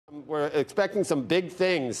we're expecting some big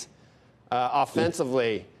things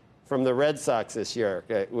offensively from the Red Sox this year.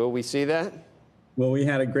 Will we see that? Well, we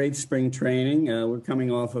had a great spring training. We're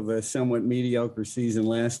coming off of a somewhat mediocre season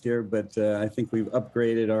last year, but I think we've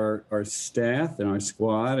upgraded our staff and our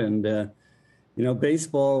squad. And, you know,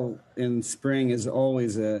 baseball in spring is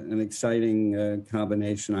always an exciting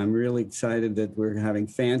combination. I'm really excited that we're having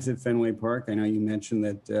fans at Fenway Park. I know you mentioned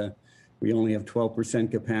that we only have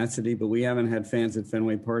 12% capacity, but we haven't had fans at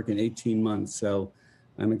Fenway Park in 18 months. So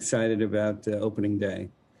I'm excited about opening day.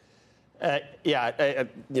 You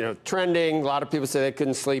know, trending. A lot of people say they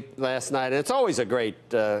couldn't sleep last night, and it's always a great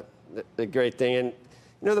thing. And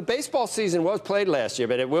you know, the baseball season was played last year,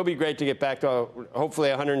 but it will be great to get back to hopefully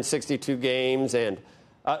 162 games. And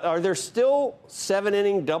are there still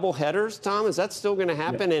 7-inning doubleheaders, Tom? Is that still going to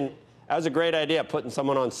happen? Yeah. And that was a great idea, putting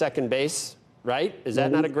someone on second base, right? Is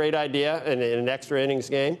that not a great idea in an extra innings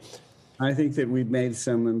game? I think that we've made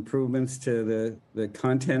some improvements to the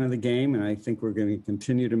content of the game, and I think we're going to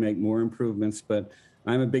continue to make more improvements. But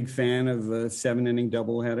I'm a big fan of 7-inning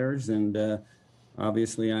doubleheaders, and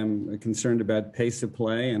obviously I'm concerned about pace of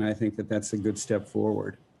play, and I think that that's a good step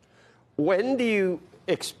forward. When do you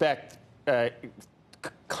expect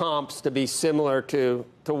comps to be similar to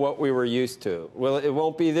what we were used to? Well, it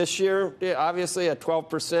won't be this year, obviously, at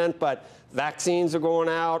 12%, but vaccines are going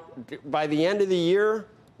out. By the end of the year,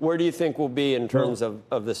 where do you think we'll be in terms of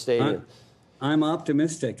the stadium? I'm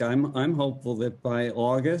optimistic. I'm hopeful that by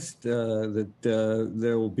August that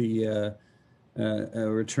there will be a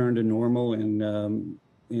return to normal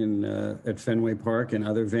at Fenway Park and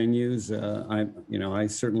other venues. I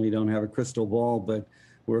certainly don't have a crystal ball, but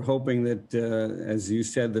we're hoping that, as you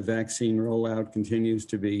said, the vaccine rollout continues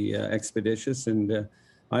to be expeditious, and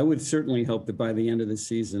I would certainly hope that by the end of the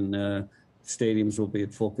season, stadiums will be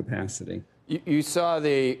at full capacity. You saw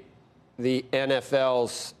the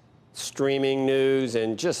NFL's streaming news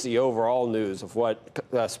and just the overall news of what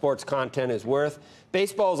sports content is worth.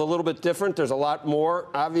 Baseball is a little bit different. There's a lot more,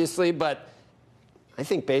 obviously, but I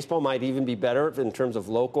think baseball might even be better in terms of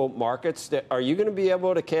local markets. Are you going to be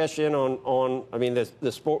able to cash in on I mean,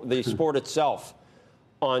 the sport itself,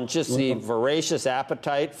 on just the voracious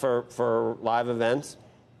appetite for live events?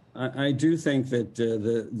 I do think that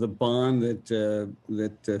the bond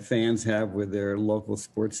that fans have with their local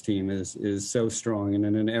sports team is so strong. And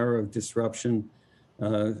in an era of disruption,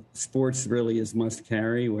 sports really is must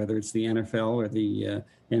carry, whether it's the NFL or the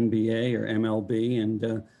NBA or MLB.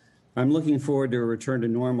 And I'm looking forward to a return to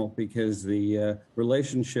normal, because the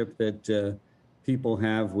relationship that people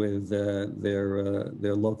have with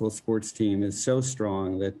their local sports team is so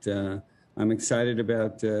strong that I'm excited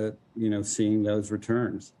about seeing those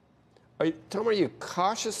returns. Tom, are you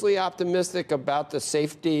cautiously optimistic about the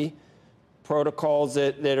safety protocols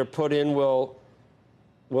that are put in will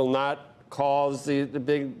not cause the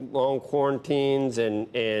big long quarantines and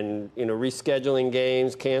rescheduling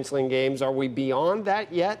games, canceling games? Are we beyond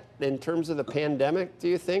that yet in terms of the pandemic, do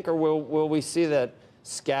you think, or will we see that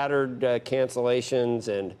scattered cancellations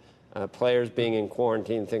and players being in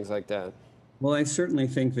quarantine, things like that? Well, I certainly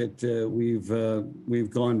think that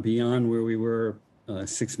we've gone beyond where we were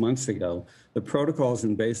 6 months ago. The protocols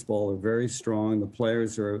in baseball are very strong. The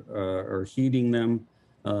players are heeding them.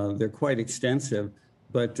 They're quite extensive.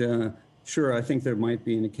 But sure, I think there might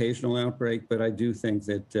be an occasional outbreak, but I do think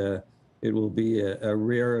that it will be a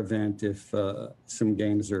rare event if some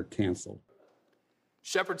games are canceled.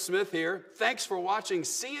 Shepard Smith here. Thanks for watching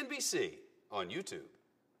CNBC on YouTube.